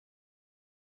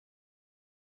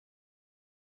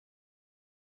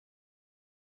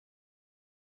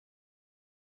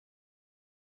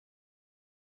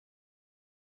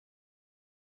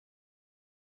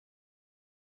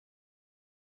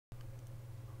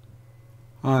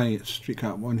Hi, it's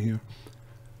StreetCat1 here.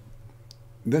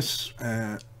 This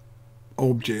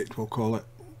object, we'll call it,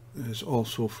 is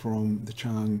also from the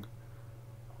Chang'e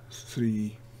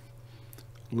 3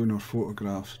 lunar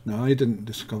photographs. Now, I didn't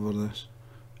discover this.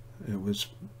 It was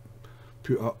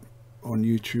put up on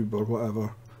YouTube or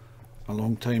whatever a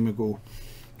long time ago,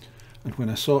 and when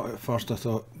I saw it at first I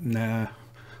thought, nah,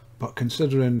 but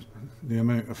considering the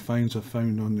amount of finds I've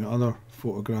found on the other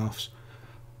photographs,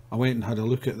 I went and had a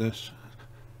look at this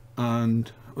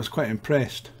and was quite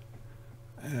impressed.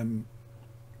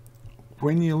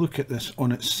 When you look at this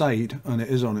on its side, and it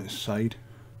is on its side,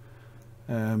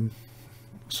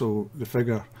 so the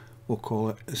figure, we'll call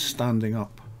it, is standing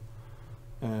up,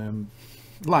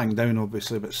 lying down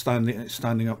obviously, but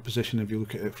standing up position if you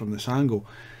look at it from this angle.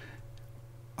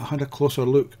 I had a closer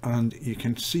look and you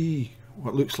can see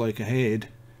what looks like a head,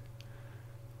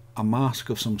 a mask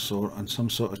of some sort, and some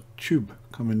sort of tube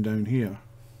coming down here.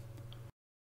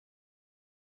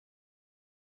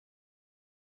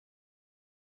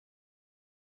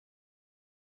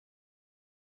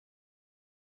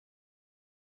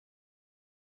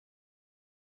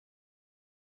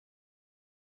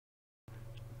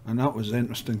 And that was the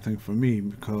interesting thing for me,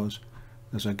 because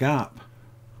there's a gap,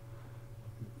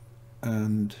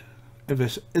 and if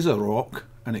this is a rock,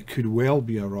 and it could well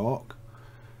be a rock,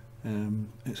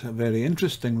 it's a very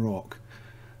interesting rock.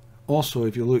 Also,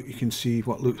 if you look, you can see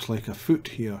what looks like a foot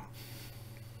here.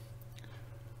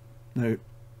 Now,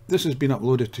 this has been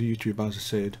uploaded to YouTube, as I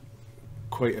said,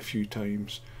 quite a few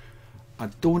times. I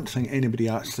don't think anybody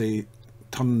actually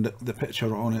turned the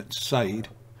picture on its side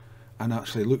and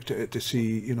actually looked at it to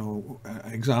see, you know,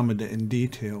 examined it in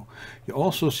detail. You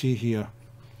also see here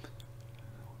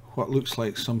what looks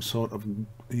like some sort of,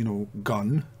 you know,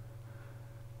 gun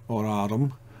or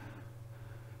arm.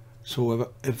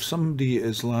 So if somebody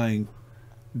is lying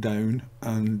down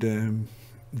and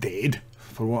dead,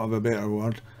 for want of a better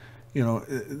word, you know,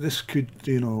 this could,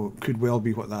 you know, could well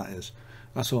be what that is.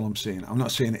 That's all I'm saying. I'm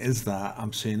not saying it is that,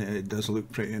 I'm saying it does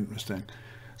look pretty interesting.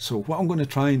 So what I'm going to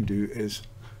try and do is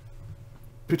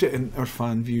put it in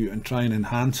Irfan view and try and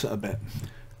enhance it a bit,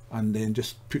 and then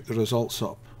just put the results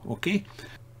up. Okay,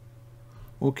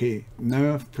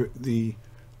 now I've put the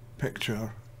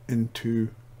picture into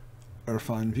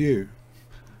Irfan view.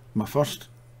 My first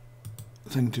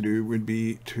thing to do would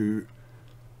be to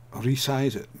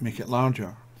resize it, make it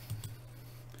larger.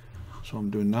 So I'm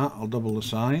doing that. I'll double the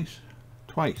size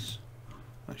twice.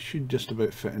 That should just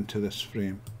about fit into this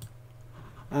frame,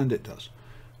 and it does.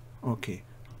 Okay,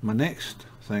 my next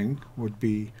thing would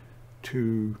be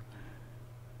to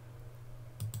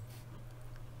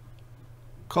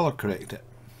color correct it.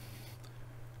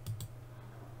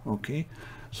 Okay,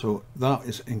 so that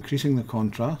is increasing the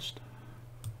contrast.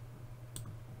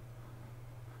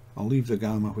 I'll leave the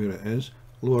gamma where it is,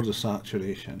 lower the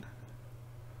saturation,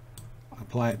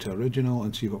 apply it to original,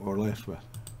 and see what we're left with.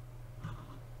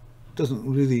 Doesn't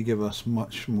really give us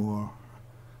much more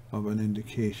of an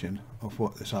indication of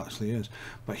what this actually is,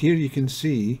 but here you can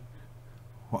see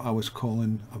what I was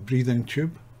calling a breathing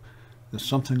tube. There's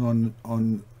something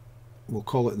on we'll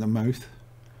call it the mouth,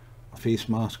 a face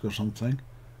mask or something,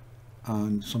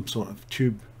 and some sort of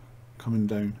tube coming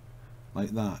down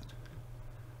like that.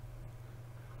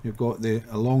 You've got the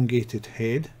elongated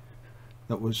head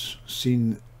that was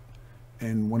seen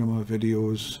in one of my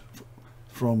videos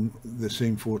from the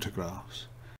same photographs.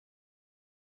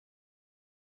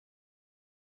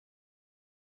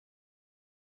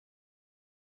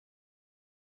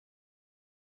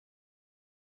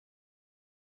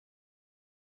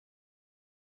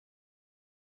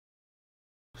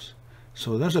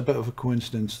 So there's a bit of a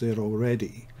coincidence there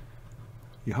already.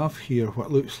 You have here what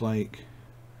looks like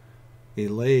a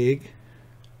leg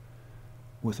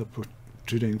with a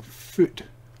protruding foot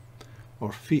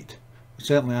or feet.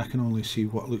 Certainly I can only see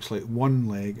what looks like one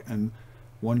leg and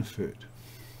one foot.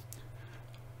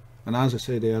 And as I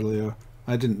said earlier,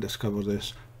 I didn't discover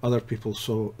this. Other people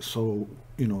saw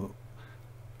you know,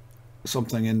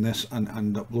 something in this and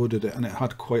uploaded it, and it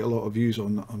had quite a lot of views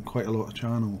on quite a lot of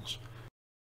channels.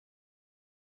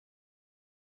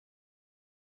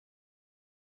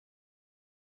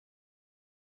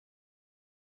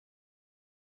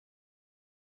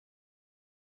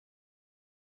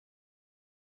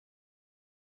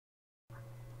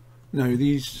 Now,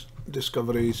 these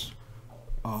discoveries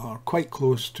are quite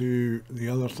close to the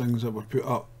other things that were put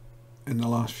up in the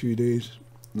last few days,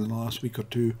 in the last week or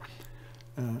two,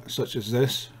 such as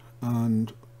this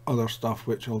and other stuff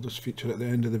which I'll just feature at the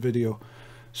end of the video.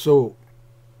 So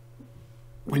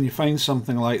when you find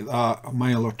something like that a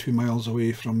mile or 2 miles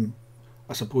away from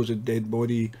a supposed dead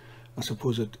body, a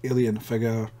supposed alien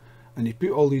figure, and you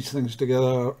put all these things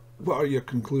together. What are your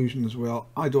conclusions? Well,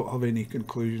 I don't have any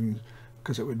conclusions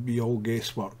because it would be all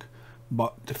guesswork.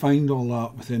 But to find all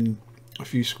that within a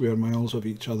few square miles of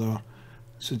each other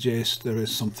suggests there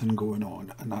is something going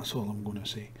on, and that's all I'm going to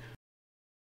say.